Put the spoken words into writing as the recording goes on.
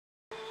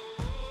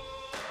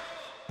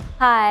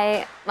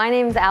Hi, my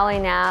name is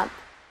Knapp.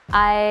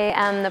 I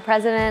am the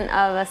president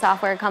of a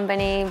software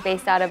company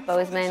based out of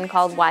Bozeman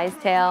called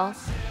Wisetail.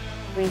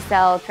 We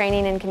sell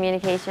training and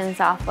communication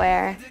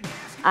software.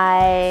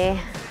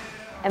 I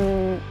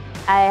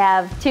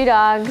have two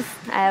dogs.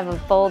 I have a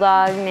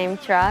bulldog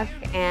named Truck,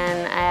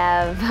 and I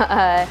have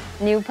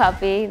a new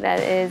puppy that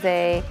is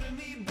a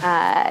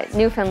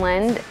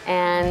Newfoundland,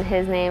 and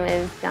his name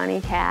is Johnny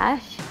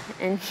Cash,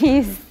 and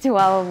he's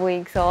 12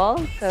 weeks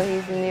old, so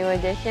he's a new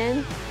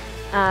addition.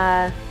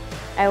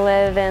 I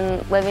live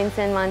in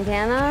Livingston,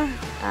 Montana.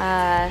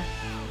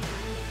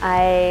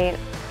 I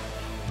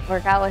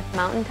work out with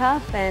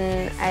MTNTOUGH,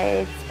 and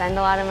I spend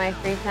a lot of my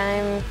free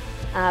time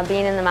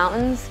being in the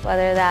mountains,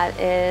 whether that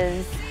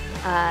is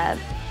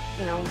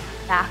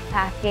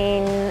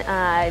backpacking,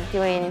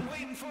 doing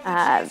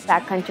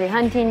backcountry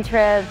hunting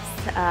trips,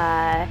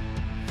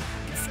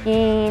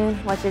 skiing,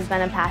 which has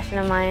been a passion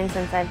of mine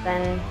since I've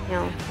been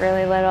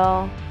really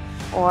little,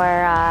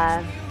 or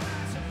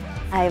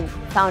I've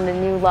found a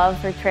new love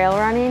for trail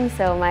running,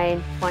 so my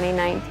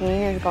 2019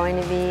 is going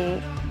to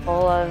be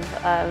full of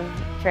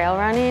trail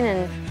running,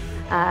 and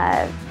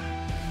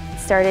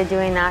started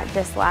doing that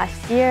just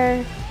last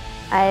year.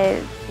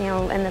 I,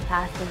 in the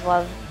past have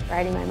loved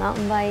riding my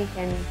mountain bike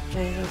and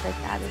things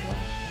like that as well.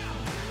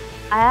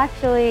 I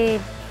actually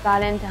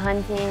got into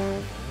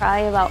hunting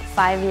probably about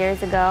 5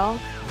 years ago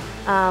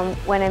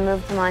when I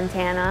moved to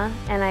Montana,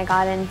 and I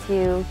got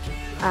into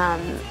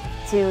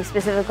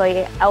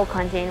specifically elk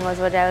hunting was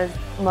what I was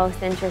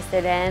most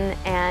interested in,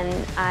 and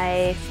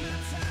I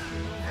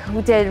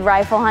did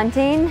rifle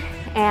hunting,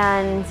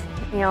 and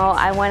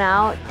I went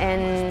out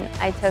and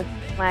I took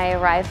my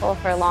rifle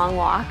for long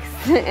walks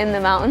in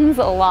the mountains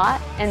a lot,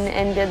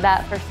 and did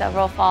that for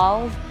several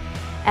falls.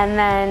 And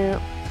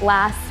then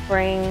last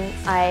spring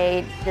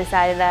I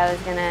decided that I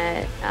was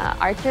gonna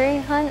archery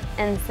hunt,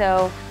 and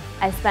so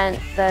I spent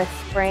the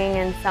spring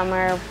and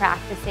summer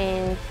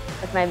practicing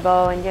with my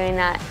bow and doing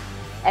that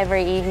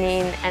every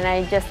evening, and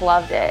I just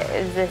loved it.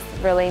 It was this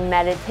really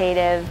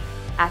meditative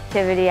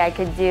activity I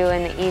could do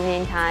in the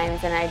evening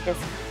times, and I'd just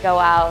go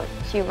out,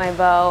 shoot my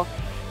bow,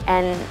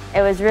 and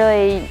it was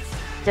really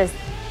just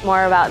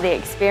more about the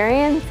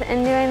experience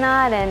in doing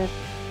that. And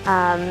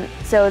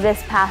so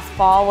this past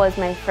fall was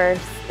my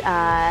first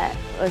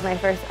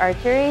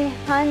archery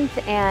hunt,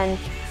 and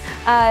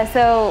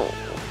so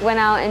went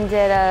out and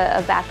did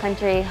a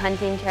backcountry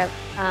hunting trip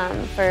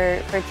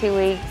for 2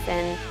 weeks,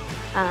 and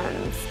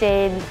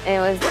stayed. It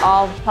was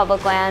all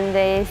public land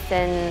based,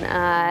 and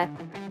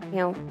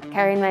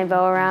carried my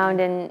bow around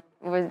and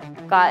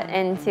got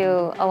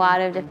into a lot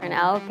of different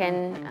elk,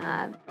 and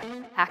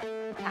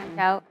packed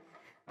out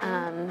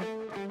an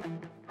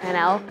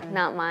elk,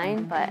 not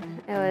mine, but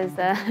it was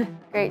a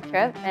great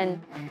trip,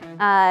 and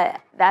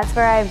that's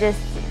where I've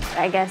just,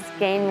 I guess,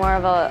 gained more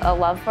of a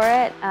love for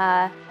it.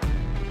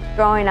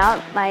 Growing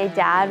up, my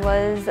dad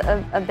was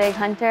a big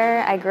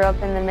hunter. I grew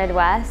up in the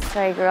Midwest, so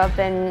I grew up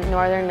in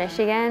northern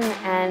Michigan,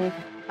 and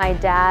my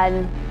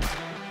dad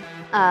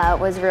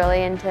was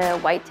really into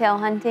whitetail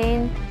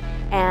hunting,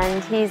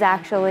 and he's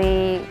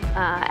actually,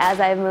 as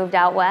I've moved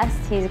out west,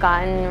 he's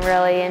gotten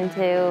really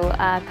into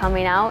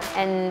coming out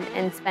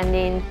and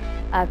spending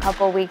a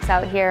couple weeks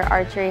out here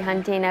archery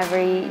hunting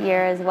every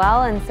year as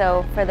well. And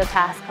so for the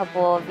past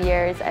couple of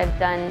years, I've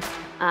done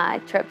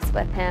trips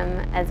with him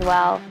as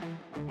well.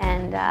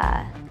 And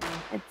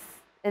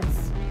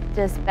it's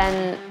just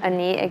been a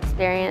neat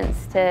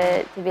experience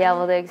to be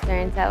able to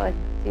experience that with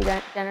two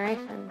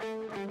generations.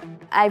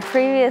 I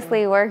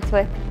previously worked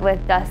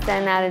with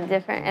Dustin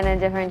in a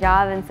different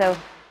job, and so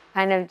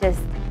kind of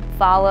just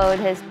followed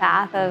his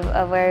path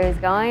of where he was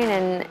going,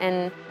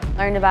 and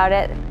learned about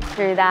it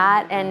through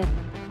that. And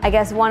I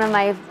guess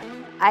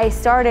I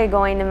started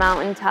going to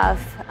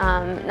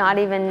MTNTOUGH, not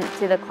even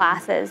to the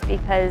classes,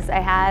 because I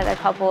had a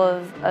couple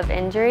of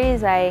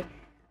injuries. I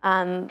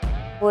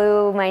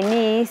blew my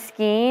knee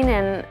skiing,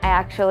 and I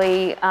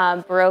actually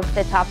broke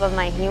the top of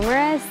my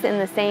humerus in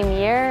the same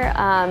year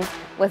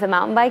with a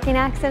mountain biking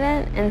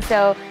accident. And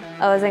so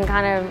I was in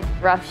kind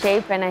of rough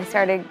shape, and I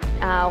started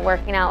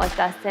working out with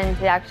Dustin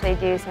to actually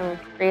do some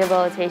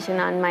rehabilitation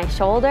on my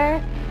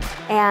shoulder.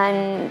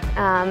 And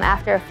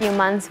after a few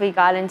months, we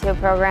got into a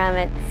program.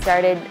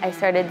 I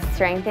started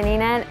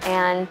strengthening it,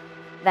 and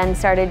then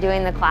started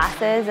doing the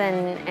classes,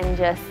 and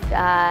just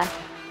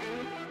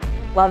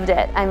loved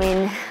it. I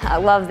mean, I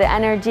loved the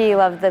energy,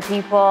 loved the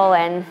people,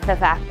 and the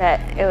fact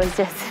that it was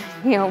just,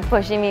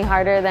 pushing me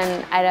harder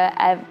than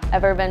I've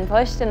ever been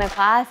pushed in a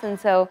class. And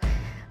so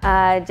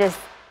just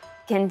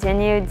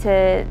continued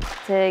to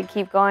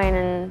keep going,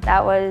 and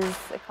that was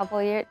a couple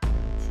of years,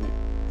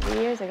 2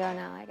 years ago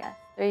now, I guess.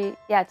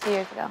 2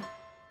 years ago.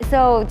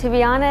 So to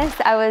be honest,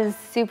 I was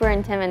super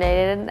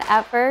intimidated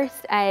at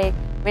first. I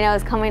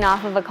was coming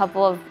off of a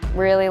couple of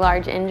really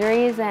large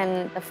injuries,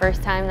 and the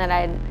first time that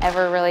I'd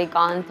ever really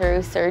gone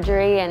through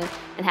surgery and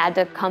had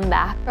to come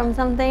back from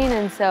something.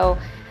 And so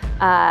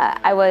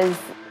I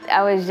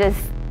was just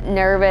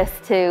nervous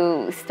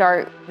to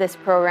start this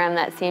program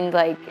that seemed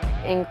like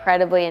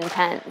incredibly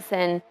intense.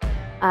 And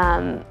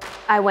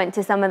I went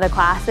to some of the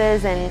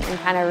classes and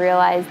kind of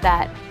realized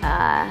that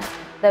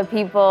the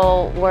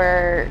people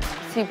were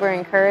super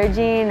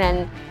encouraging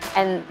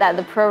and that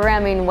the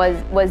programming was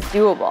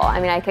doable.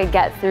 I mean, I could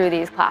get through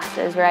these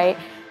classes, right?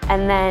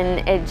 And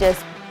then it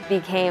just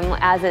became,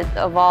 as it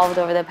evolved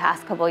over the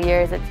past couple of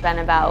years, it's been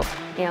about,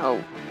 you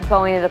know,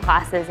 going to the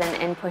classes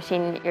and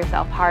pushing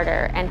yourself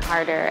harder and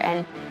harder.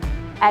 And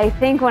I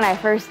think when I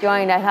first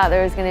joined, I thought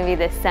there was gonna be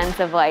this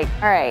sense of like,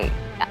 all right,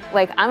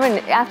 like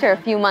after a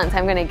few months,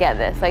 I'm gonna get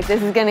this. Like,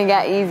 this is gonna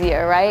get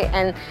easier, right?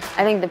 And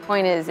I think the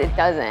point is it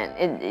doesn't.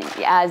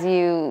 As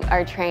you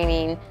are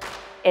training,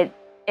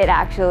 it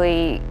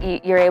actually,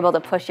 you're able to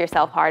push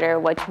yourself harder,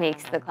 which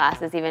makes the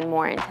classes even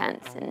more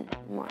intense and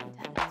more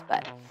intense.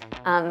 But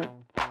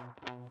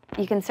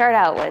you can start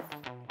out with,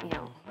 you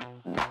know,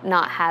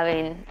 not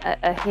having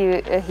a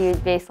huge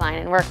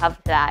baseline and work up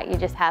to that. You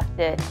just have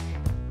to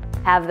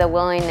have the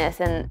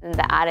willingness and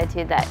the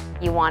attitude that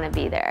you want to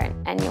be there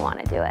and you want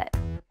to do it.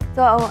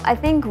 So I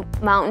think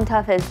Mountain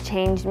Tough has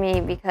changed me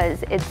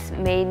because it's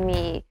made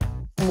me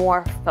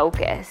more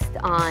focused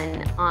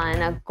on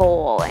a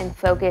goal and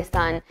focused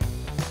on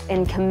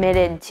and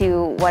committed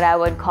to what I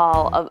would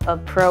call a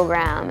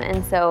program.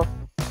 And so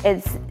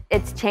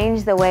it's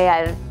changed the way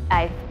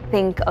I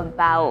think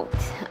about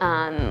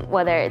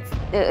whether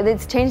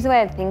it's changed the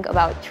way I think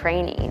about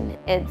training.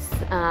 It's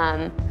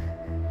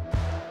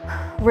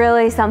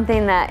really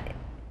something that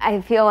I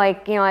feel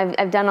like, you know,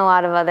 I've done a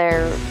lot of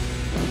other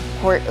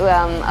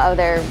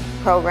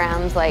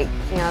programs, like,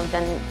 you know, I've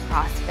done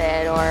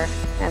CrossFit or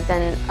I've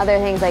done other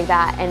things like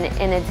that,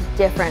 and it's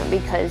different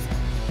because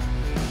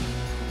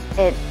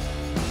it,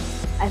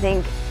 I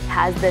think,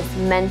 has this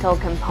mental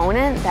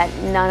component that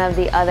none of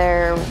the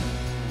other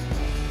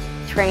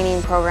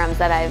training programs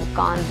that I've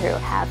gone through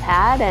have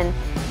had. And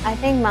I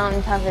think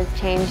Mountain Tough has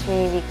changed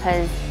me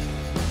because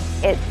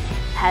it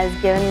has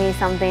given me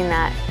something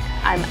that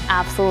I'm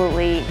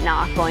absolutely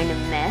not going to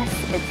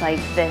miss. It's like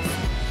this,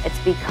 it's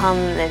become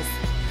this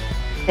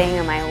thing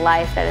in my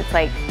life that it's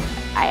like,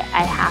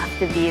 I have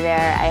to be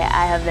there.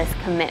 I have this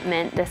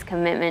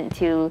commitment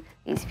to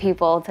these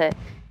people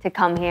to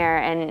come here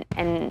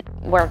and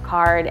work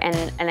hard,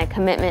 and a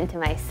commitment to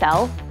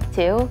myself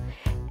too.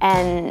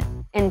 And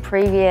in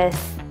previous,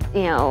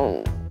 you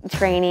know,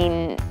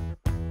 training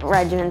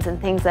regimens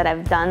and things that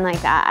I've done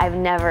like that, I've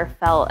never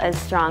felt as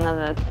strong of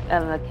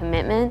a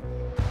commitment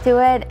to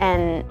it.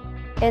 And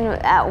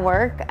at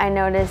work, I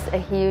noticed a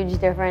huge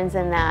difference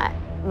in that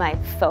my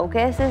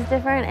focus is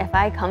different. If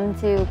I come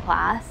to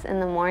class in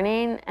the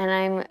morning and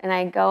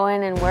I go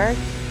in and work,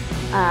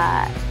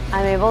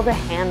 I'm able to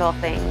handle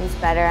things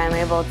better. I'm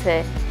able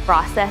to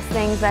process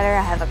things better.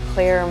 I have a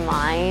clearer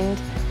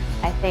mind.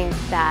 I think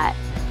that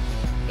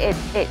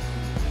it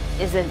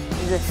is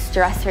a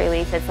stress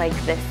relief. It's like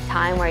this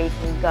time where you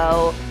can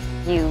go,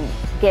 you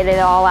get it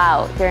all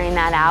out during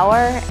that hour,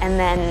 and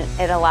then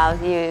it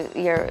allows you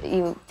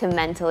to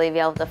mentally be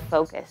able to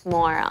focus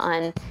more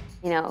on,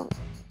 you know,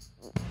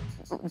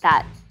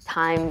 that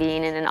time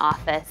being in an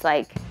office,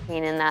 like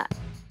being in that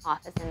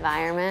office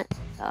environment.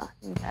 So I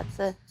think that's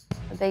a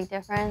big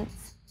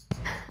difference.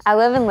 I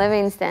live in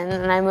Livingston,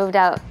 and I moved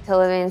out to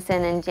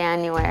Livingston in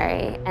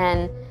January,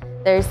 and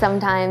there's some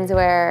times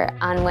where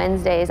on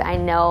Wednesdays I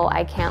know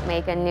I can't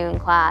make a noon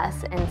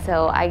class, and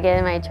so I get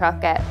in my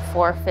truck at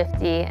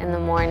 4:50 in the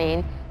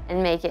morning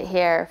and make it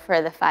here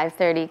for the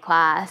 5:30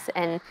 class.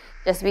 And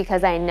just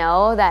because I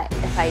know that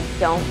if I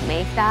don't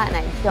make that and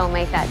I don't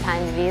make that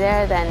time to be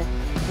there, then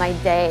my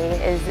day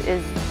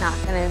is not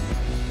going to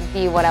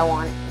be what I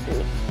want it to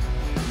be.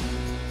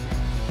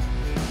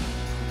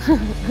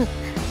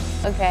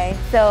 Okay,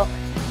 so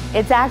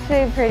it's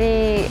actually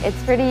pretty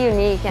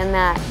unique in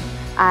that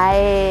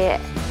I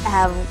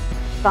have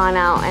gone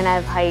out and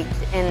I've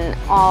hiked in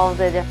all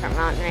the different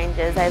mountain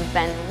ranges. I've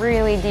been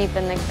really deep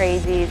in the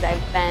crazies.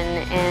 I've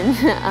been in,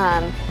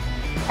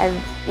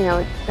 I've, you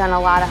know, done a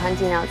lot of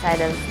hunting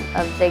outside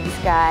of Big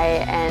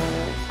Sky.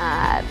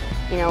 And,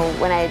 you know,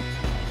 when I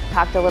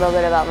talked a little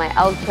bit about my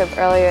elk trip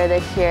earlier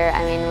this year,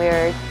 I mean, we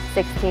were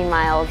 16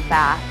 miles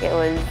back. It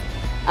was,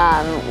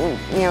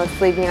 you know,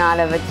 sleeping out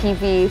of a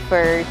teepee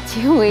for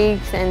 2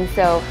 weeks. And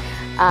so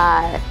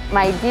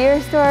my deer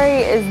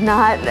story is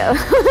not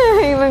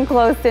even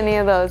close to any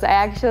of those. I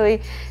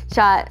actually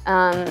shot,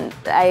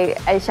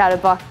 I shot a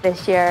buck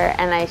this year,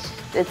 and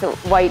it's a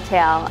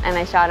whitetail, and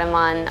I shot him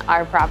on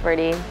our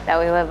property that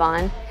we live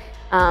on.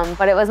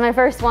 But it was my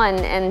first one,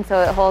 and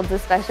so it holds a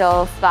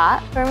special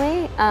spot for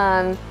me.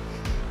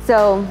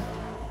 So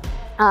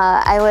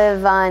I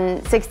live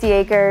on 60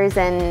 acres,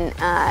 and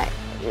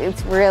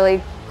it's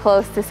really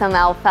close to some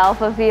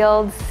alfalfa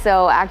fields.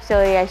 So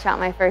actually I shot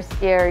my first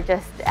deer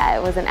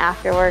it was an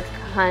after work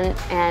hunt,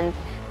 and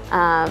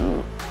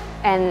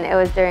it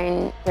was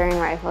during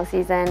rifle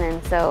season,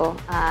 and so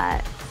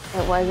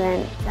it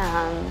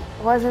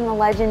wasn't a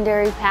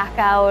legendary pack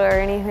out or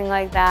anything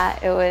like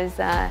that. It was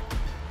a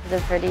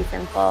pretty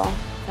simple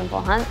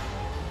hunt.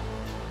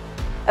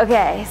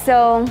 Okay,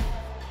 so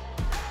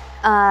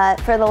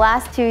for the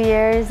last 2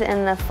 years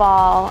in the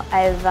fall,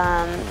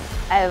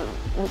 I've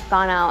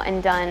gone out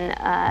and done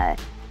a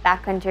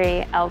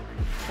backcountry elk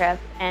trip.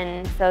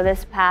 And so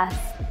this past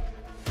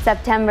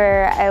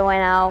September, I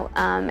went out,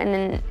 and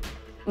then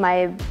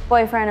my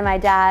boyfriend and my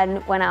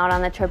dad went out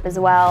on the trip as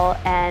well.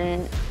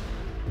 And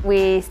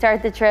we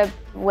start the trip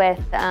with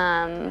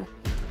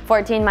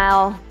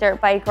 14-mile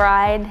dirt bike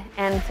ride.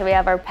 And so we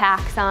have our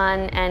packs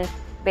on and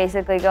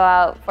basically go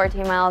out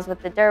 14 miles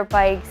with the dirt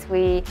bikes.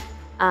 We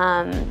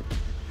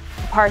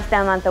park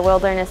them at the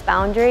wilderness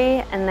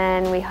boundary, and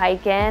then we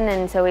hike in.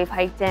 And so we've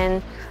hiked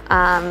in.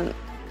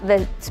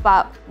 The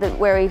spot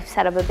where we've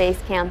set up a base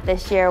camp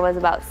this year was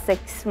about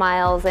 6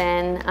 miles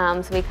in,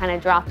 so we kind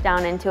of dropped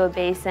down into a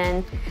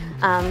basin,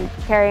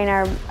 carrying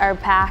our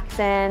packs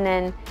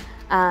in,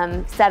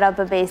 and set up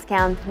a base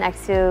camp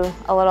next to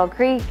a little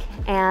creek,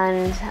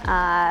 and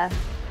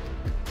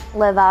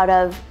live out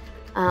of,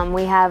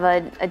 we have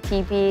a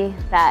teepee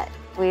that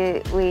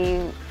we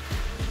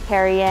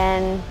carry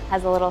in,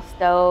 has a little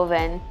stove,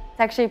 and it's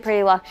actually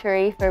pretty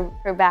luxury for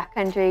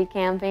backcountry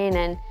camping,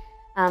 and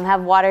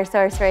have water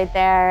source right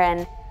there.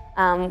 And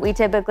we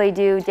typically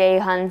do day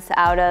hunts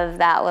out of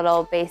that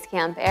little base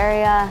camp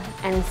area.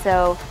 And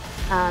so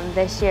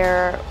this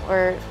year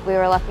we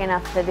were lucky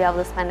enough to be able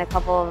to spend a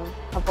couple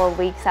of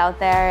weeks out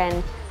there.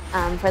 And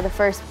for the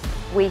first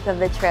week of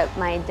the trip,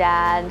 my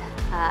dad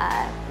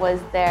was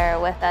there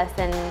with us,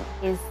 and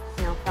he's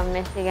from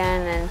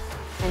Michigan,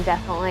 and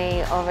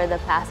definitely over the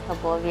past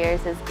couple of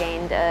years has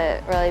gained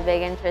a really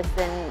big interest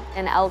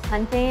in elk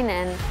hunting.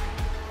 And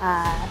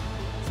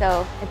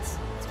so it's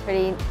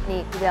pretty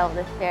neat to be able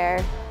to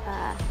share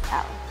that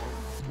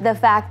with them. The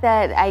fact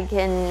that I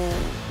can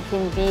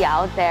be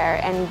out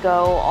there and go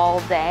all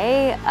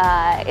day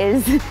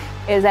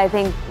is I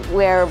think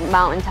where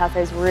Mountain Tough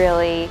has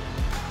really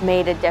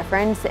made a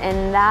difference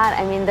in that.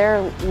 I mean,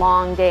 they're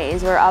long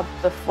days. We're up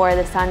before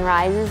the sun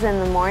rises in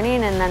the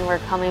morning, and then we're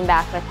coming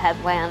back with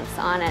headlamps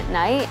on at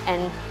night.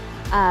 And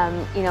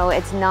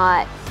it's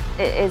not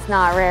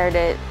rare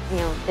to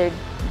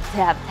to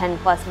have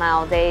 10+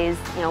 mile days,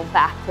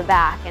 back to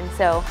back. And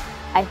so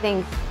I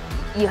think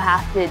you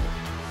have to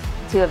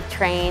have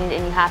trained,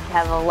 and you have to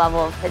have a level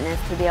of fitness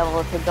to be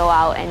able to go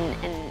out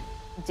and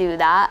do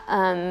that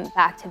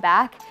back to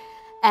back.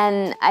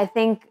 And I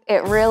think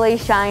it really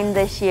shined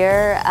this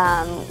year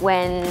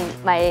when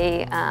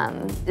my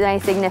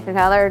significant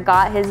other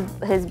got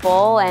his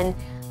bull, and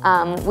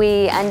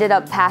we ended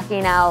up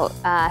packing out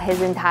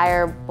his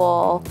entire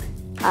bull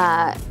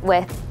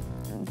with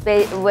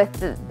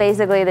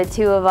basically the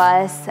two of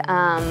us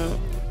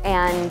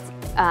and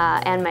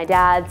my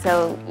dad.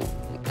 So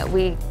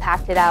we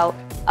packed it out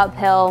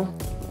uphill,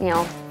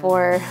 I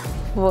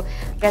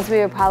guess we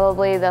were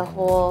probably, the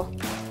whole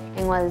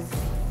thing was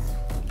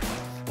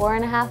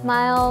 4.5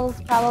 miles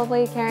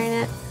probably, carrying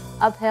it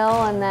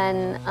uphill, and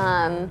then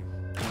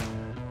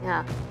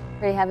yeah,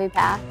 pretty heavy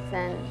packs,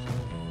 and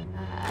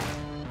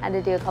had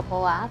to do a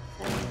couple laps,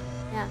 and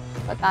yeah,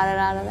 but got it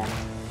out of there.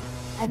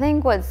 I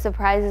think what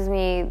surprises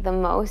me the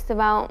most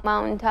about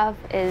Mountain Tough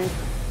is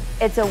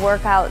it's a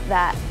workout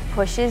that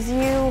pushes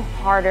you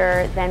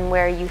harder than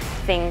where you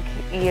think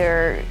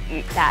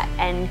that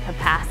end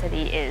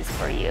capacity is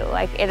for you.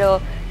 Like it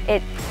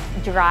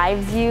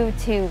drives you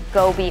to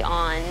go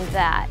beyond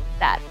that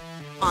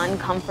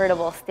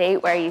uncomfortable state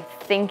where you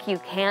think you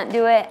can't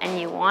do it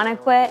and you want to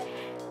quit.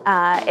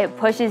 It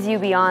pushes you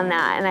beyond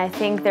that, and I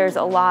think there's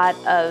a lot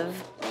of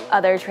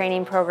other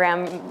training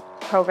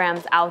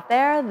programs out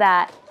there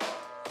that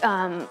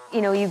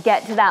you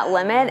get to that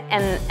limit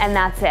and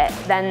that's it.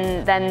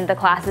 Then the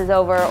class is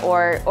over,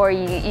 or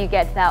you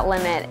get to that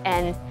limit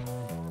and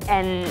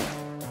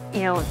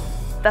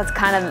that's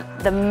kind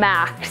of the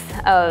max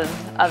of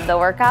the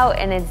workout,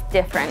 and it's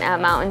different. At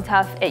Mountain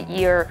Tough,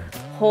 you're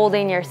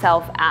holding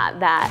yourself at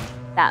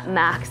that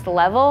max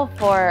level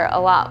for a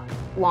lot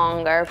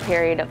longer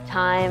period of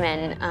time,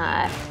 and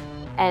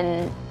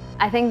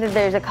I think that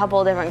there's a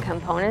couple different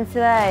components to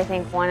that. I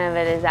think one of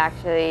it is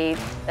actually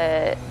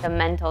the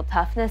mental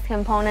toughness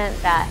component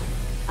that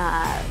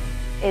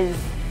is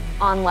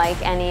unlike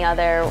any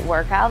other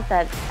workout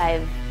that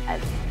I've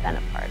been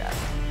a part of.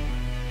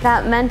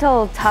 That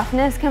mental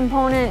toughness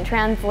component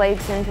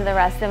translates into the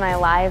rest of my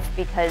life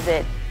because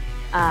it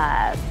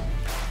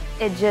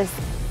just,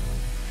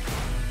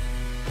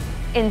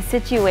 in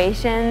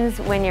situations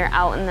when you're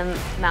out in the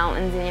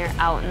mountains and you're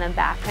out in the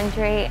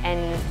backcountry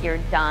and you're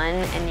done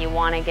and you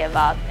want to give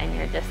up and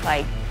you're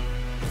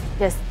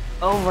just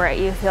over it,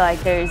 you feel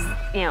like there's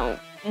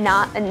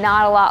not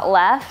a lot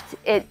left.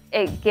 It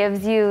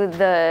gives you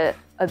the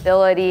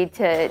ability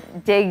to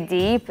dig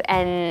deep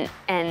and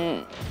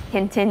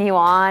continue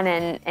on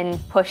and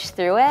push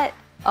through it.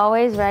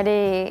 Always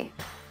ready,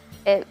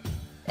 it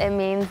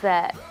means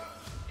that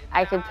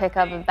I could pick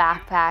up a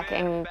backpack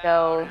and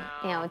go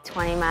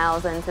 20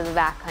 miles into the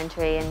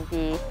backcountry and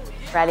be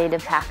ready to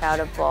pack out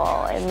a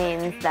bull. It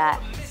means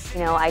that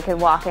I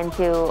could walk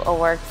into a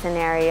work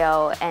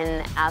scenario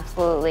and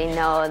absolutely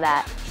know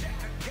that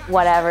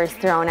whatever's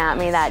thrown at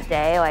me that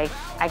day, like,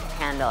 I can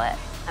handle it.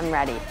 I'm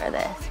ready for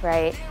this,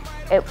 right?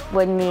 It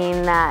would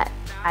mean that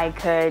I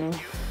could,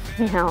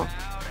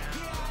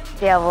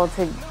 be able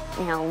to,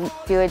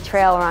 do a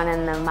trail run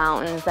in the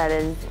mountains that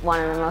is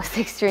one of the most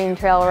extreme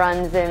trail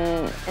runs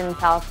in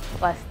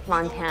southwest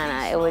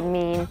Montana. It would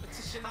mean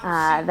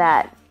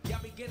that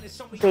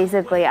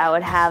basically I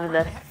would have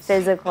the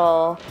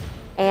physical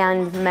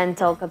and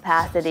mental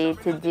capacity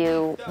to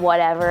do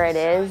whatever it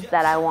is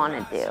that I want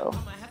to do.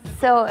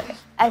 So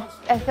I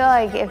feel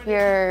like if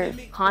you're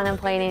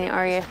contemplating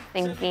or you're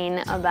thinking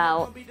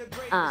about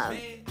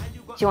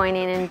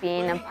joining and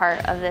being a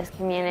part of this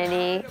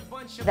community,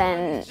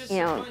 then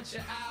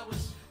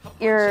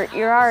you're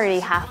already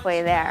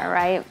halfway there,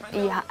 right?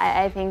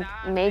 I think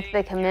make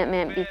the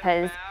commitment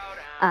because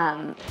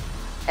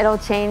it'll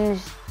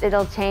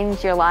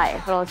change your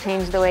life. It'll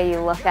change the way you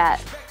look at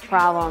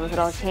problems.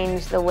 It'll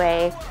change the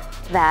way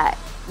that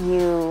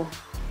you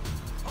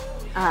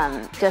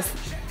just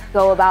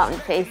go about and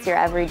face your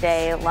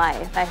everyday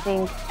life. I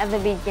think at the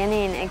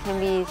beginning it can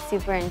be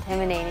super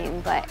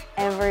intimidating, but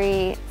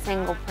every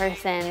single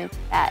person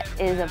that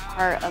is a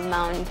part of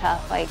Mountain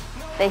Tough, like,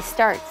 they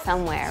start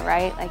somewhere,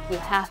 right? Like, you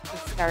have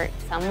to start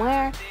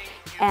somewhere,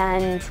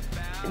 and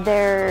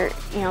the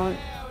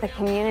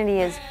community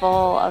is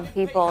full of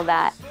people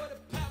that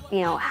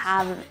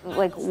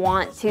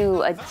want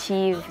to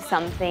achieve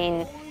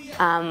something,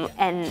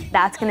 and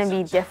that's going to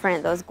be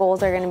different. Those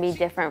goals are going to be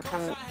different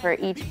for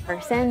each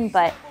person,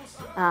 but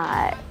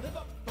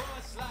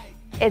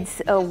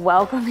it's a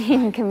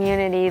welcoming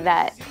community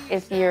that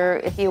if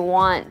you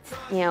want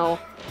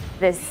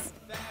this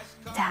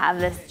to have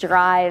this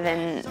drive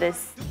and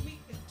this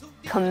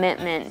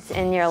commitment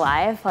in your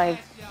life, like,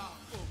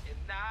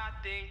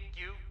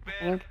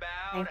 I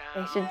think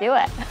they should do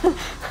it.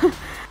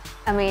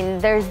 I mean,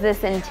 there's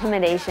this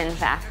intimidation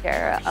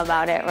factor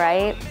about it,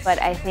 right?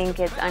 But I think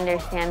it's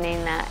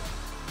understanding that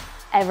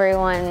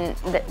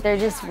they're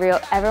just real.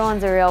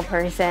 Everyone's a real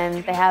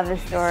person. They have a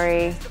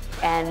story,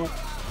 and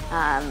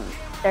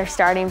they're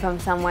starting from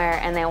somewhere,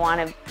 and they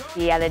want to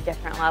be at a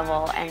different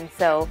level. And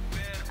so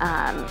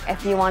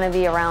if you want to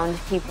be around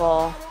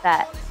people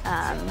that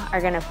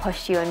are going to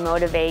push you and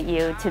motivate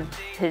you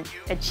to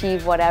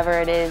achieve whatever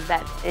it is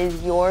that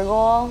is your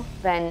goal,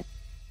 then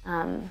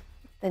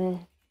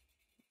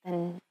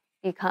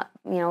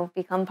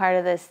become part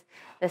of this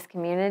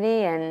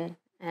community,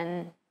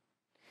 and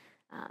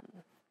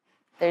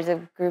there's a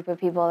group of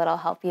people that'll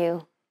help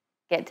you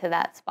get to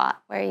that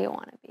spot where you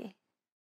want to be.